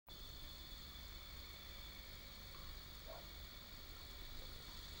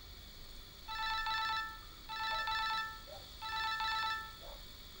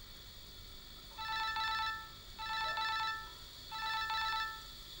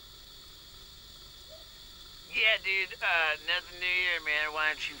dude, nothing new here, man. Why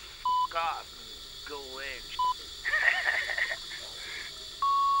don't you f*** off and go away and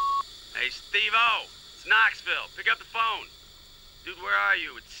Hey, Steve-O, it's Knoxville. Pick up the phone. Dude, where are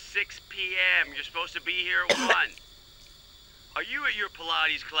you? It's 6 p.m. You're supposed to be here at 1. Are you at your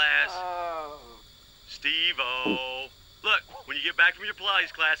Pilates class? Oh. Steve-O. Look, when you get back from your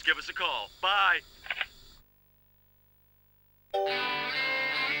Pilates class, give us a call. Bye.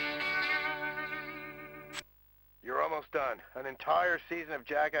 You're almost done. An entire season of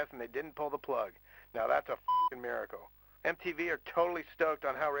Jackass and they didn't pull the plug. Now that's a f***ing miracle. MTV are totally stoked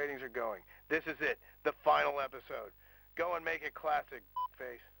on how ratings are going. This is it. The final episode. Go and make it classic,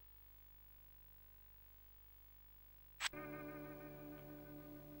 face.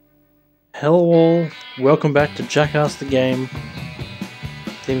 Hello all, welcome back to Jackass the game.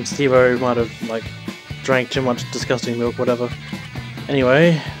 I think Steve-O might have drank too much disgusting milk, whatever.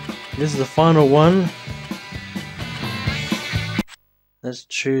 Anyway, this is the final one. Let's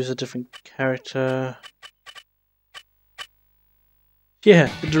choose a different character. Yeah,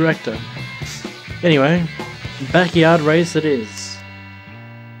 the director. Anyway, backyard race it is.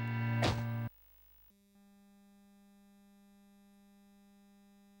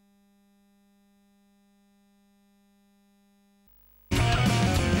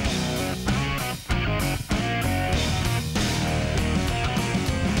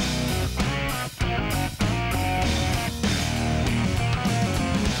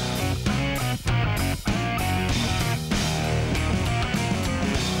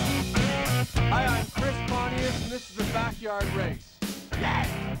 Backyard race.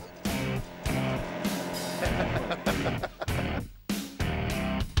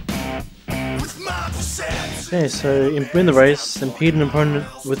 Okay, so win the race, impede an opponent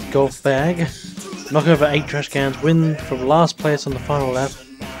with golf bag, knock over 8 trash cans, win from last place on the final lap,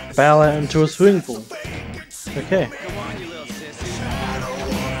 bow out into a swimming pool. Okay.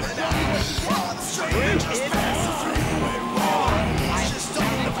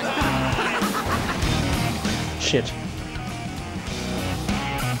 Shit.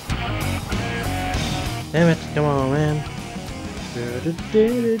 Damn it, come on, man.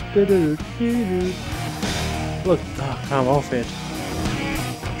 Look, oh, come off it.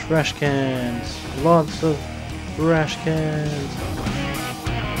 Trash cans. Lots of trash cans.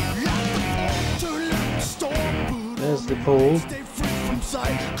 There's the pool.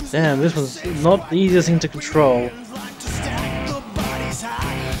 Damn, this one's not the easiest thing to control.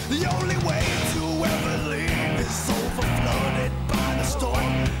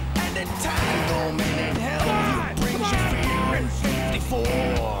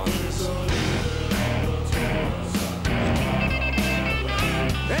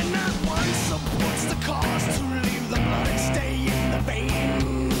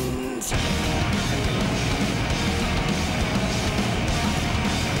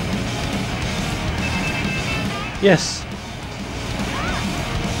 Yes.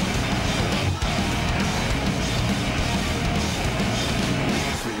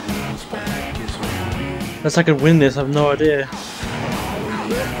 Unless I could win this, I have no idea.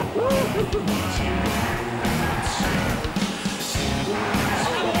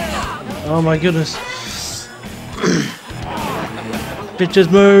 Oh my goodness.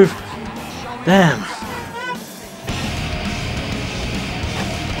 Bitches move. Damn.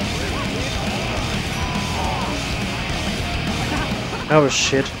 That was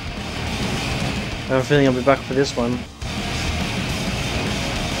shit. I have a feeling I'll be back for this one.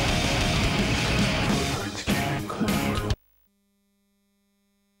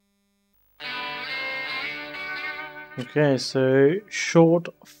 Okay, so short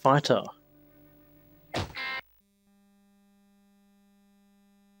fighter.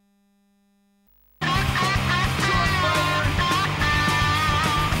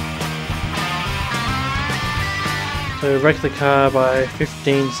 So wreck the car by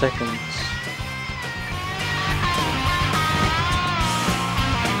 15 seconds.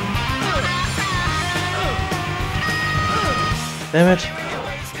 Damn it.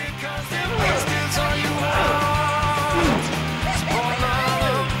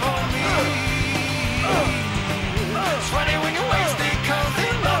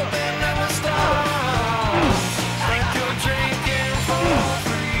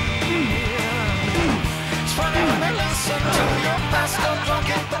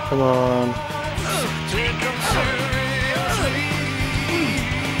 Come on.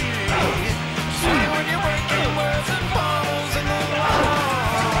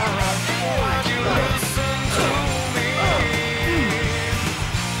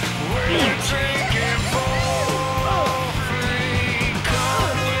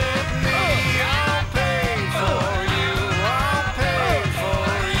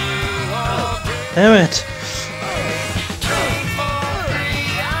 Damn it!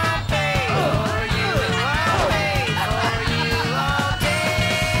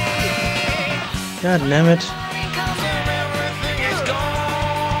 God damn it.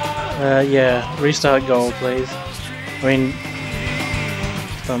 Yeah, restart goal, please. I mean,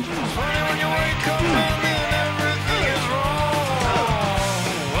 stunt.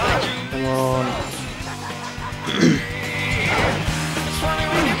 Come on.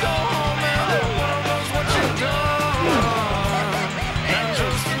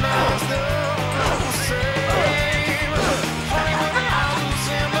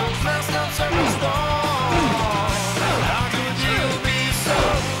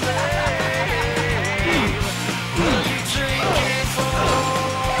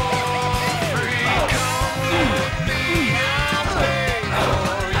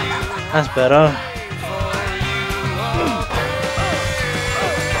 That's better.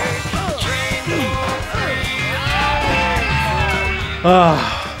 Ah,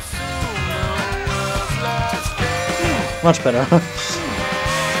 much better.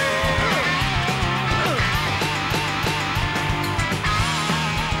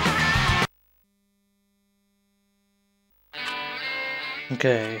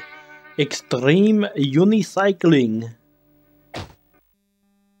 Okay, extreme unicycling.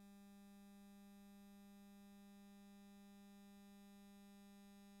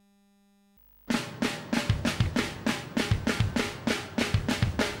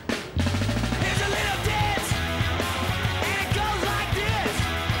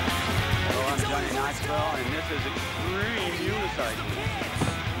 And this is extreme unicycling.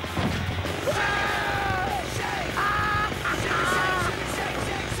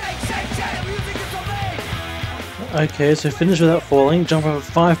 Okay, so finish without falling, jump over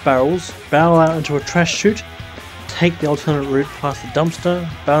 5 barrels, barrel out into a trash chute, take the alternate route past the dumpster,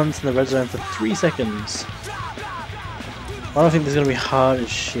 balance in the red zone for 3 seconds. I don't think this is going to be hard as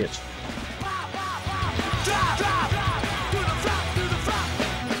shit.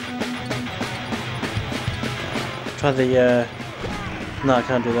 Try the, no, I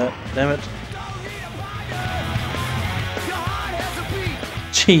can't do that. Damn it.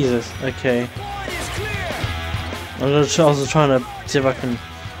 Jesus, okay. I was just trying to see if I can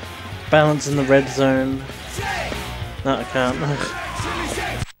balance in the red zone. No, I can't.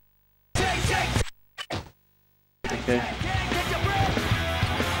 Okay.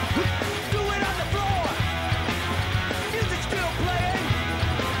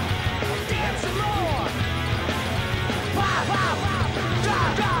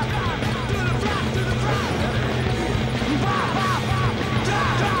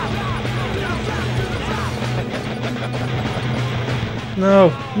 No,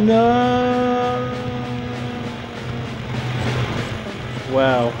 no.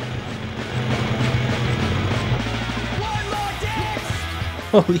 Wow.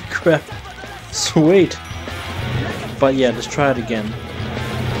 Holy crap. Sweet. But yeah, let's try it again.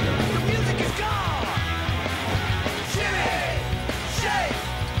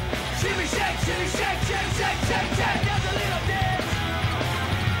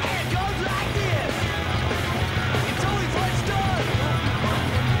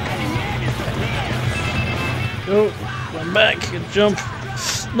 Oh, I'm back. Jump.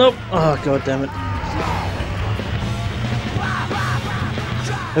 Nope. Oh, god damn it.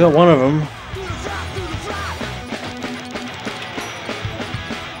 I got one of them.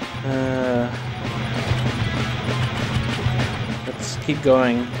 Let's keep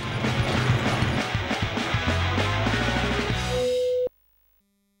going.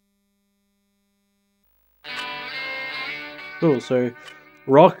 Cool, so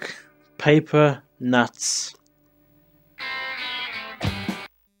rock, paper, nuts.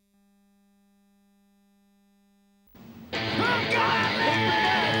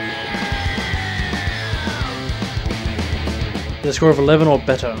 A score of 11 or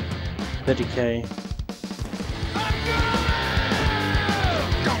better. 30k.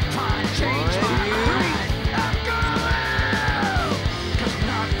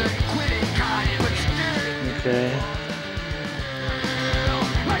 Okay.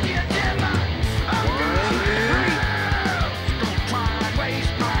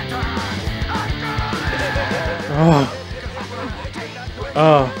 Oh.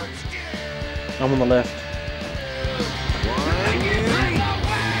 Oh. I'm on the left.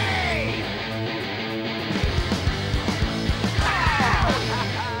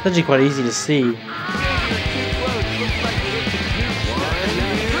 It's actually quite easy to see.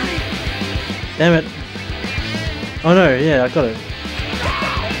 Damn it. Oh no, yeah, I got it.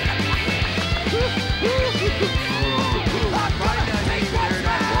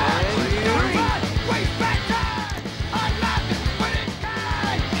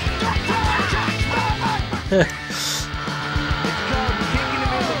 It's called kicking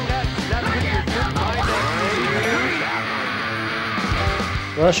him in the nuts. That's what your good mind ain't.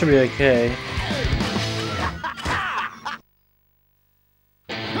 Well, that should be okay.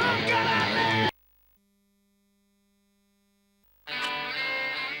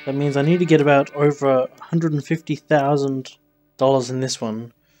 That means I need to get about over $150,000 in this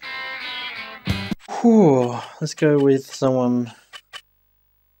one. Whew, let's go with someone.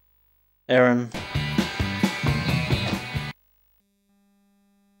 Aaron.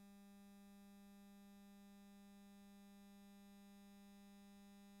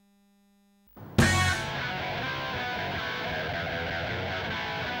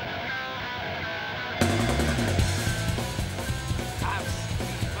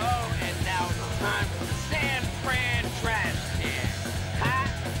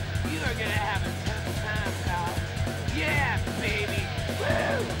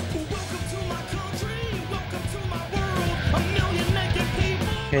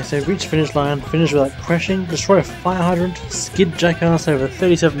 Okay, so reach finish line, finish without crashing, destroy a fire hydrant, skid Jackass over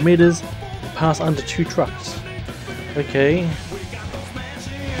 37 meters, pass under 2 trucks. Okay.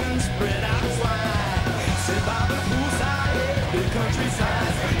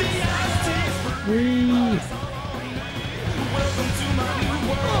 Whee!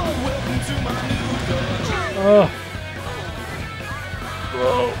 Oh!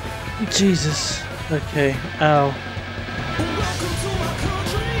 Whoa! Jesus. Okay, ow.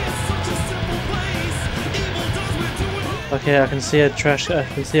 Okay, I can see a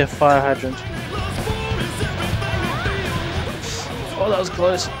fire hydrant. Oh, that was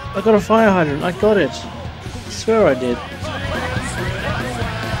close. I got a fire hydrant. I got it. I swear I did.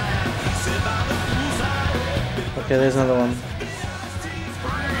 Okay, there's another one.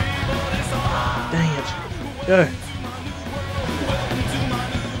 Dang it. Go.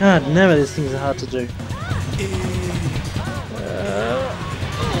 God damn it, these things are hard to do.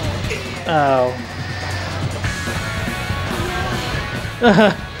 Ow.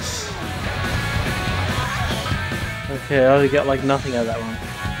 Okay, I only get like nothing out of that one.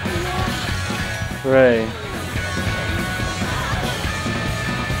 Hooray.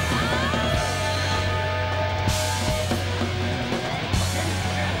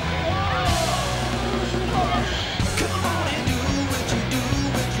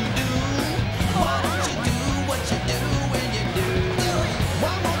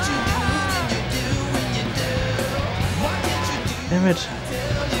 Damn it.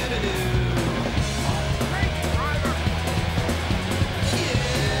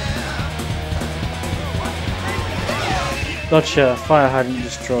 Gotcha, fire hydrant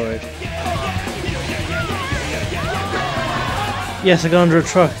destroyed. Yes, I got under a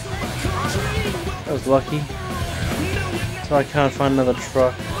truck. That was lucky. So I can't find another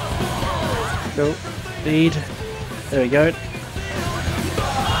truck. Go, speed. There we go.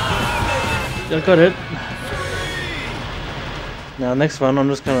 I got it. Now next one, I'm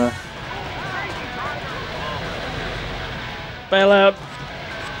just gonna bail out.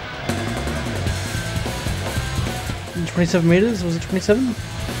 27 meters? Was it 27?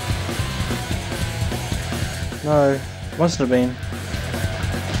 No, must have been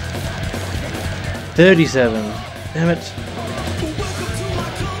 37. Damn it.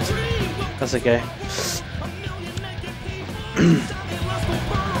 That's okay.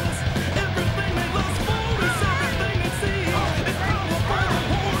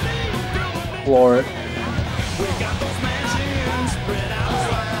 Floor it.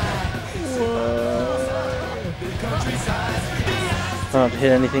 Can't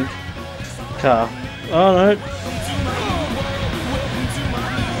hit anything. Car. Oh no.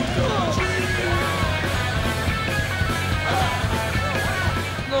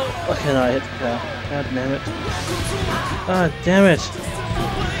 Okay, no, I hit the car. God damn it. Ah, damn it.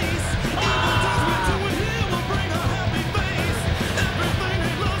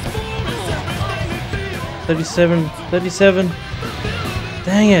 $37.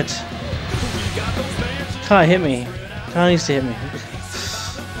 Dang it. Car hit me. Car needs to hit me.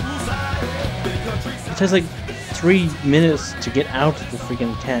 It takes like 3 minutes to get out of the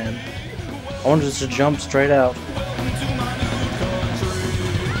freaking can. I wanted to jump straight out.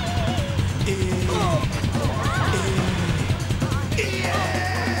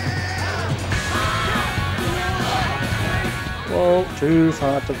 Whoa, too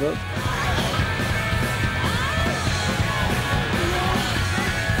far to go.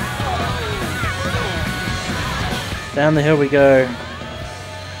 Down the hill we go.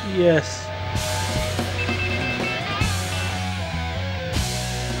 Yes.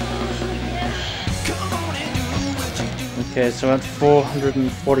 Okay, so I'm at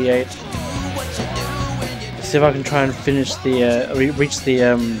 448. see if I can try and finish the reach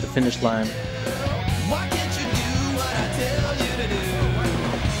the finish line.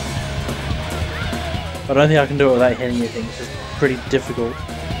 I don't think I can do it without hitting anything. It's just pretty difficult.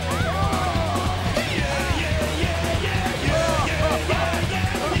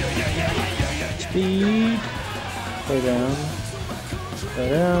 Speed. Slow down. Slow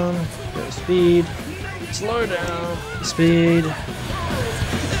down. Go speed. Slow down. Speed.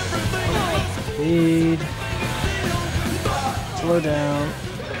 Speed. Slow down.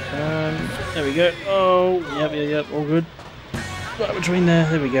 And there we go. Oh, yep. All good. Right between there.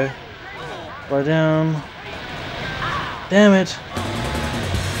 There we go. Slow down. Damn it.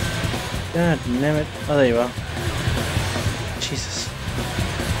 God damn it. Oh, there you are. Jesus.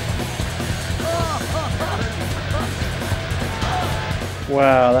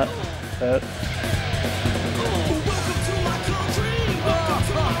 Wow, that hurt.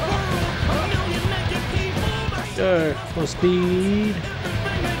 Go. Full speed.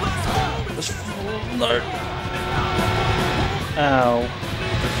 Just load. Ow.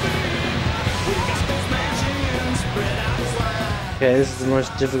 Okay, this is the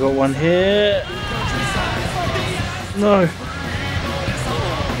most difficult one here. No.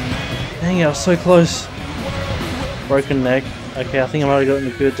 Dang it, I was so close. Broken neck. Okay, I think I might have gotten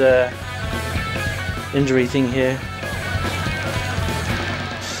a good injury thing here.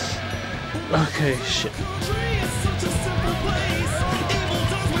 Okay, shit.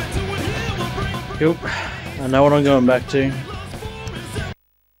 Yep, I know what I'm going back to.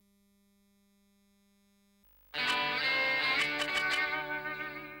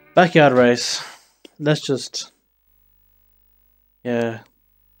 Backyard race. Let's just... yeah.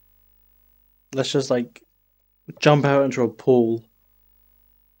 Let's just like jump out into a pool.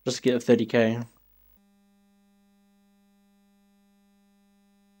 Just to get a 30k.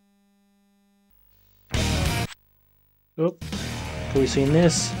 Oh, have we seen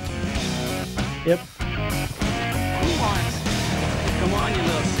this? Yep. Who wants? Come on, you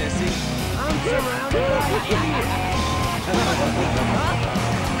little sissy. I'm surrounded by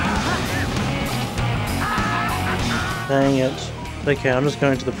Dang it. Okay, I'm just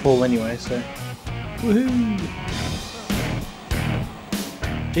going to the pool anyway, so... woohoo!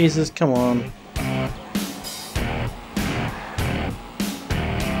 Jesus, come on.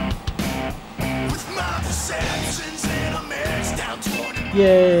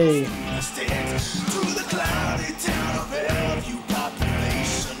 Yay!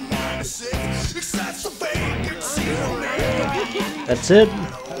 That's it.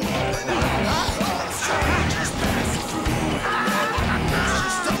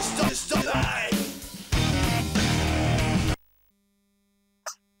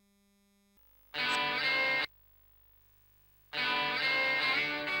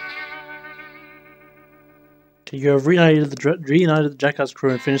 You have reunited the Jackass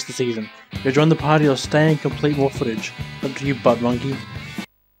crew and finished the season. You join the party or stay and complete more footage. Up to you, butt monkey.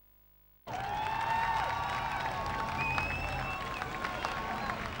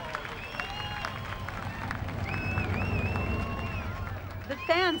 The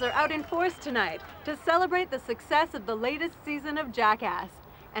fans are out in force tonight to celebrate the success of the latest season of Jackass.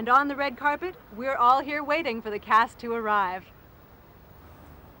 And on the red carpet, we're all here waiting for the cast to arrive.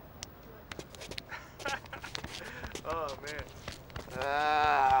 Oh, man.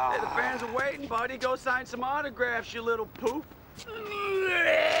 Hey, the fans are waiting, buddy. Go sign some autographs, you little poop. Oh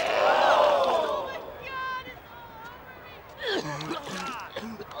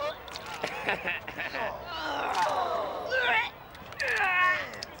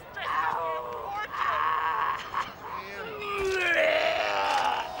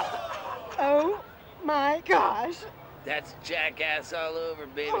my God, oh my gosh. That's Jackass all over,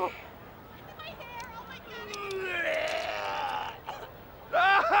 baby. Oh.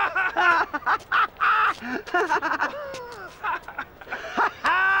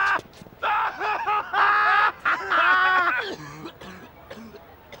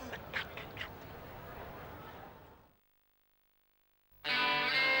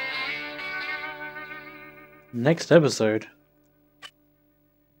 Next episode.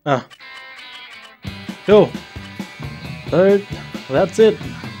 Ah. Cool. So, that's it.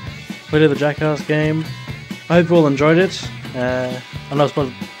 We did the Jackass game. I hope you all enjoyed it. I know it's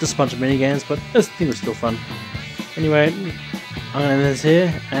just a bunch of mini games, but I think it was still fun. Anyway, I'm going to end this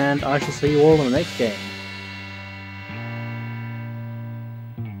here, and I shall see you all in the next game.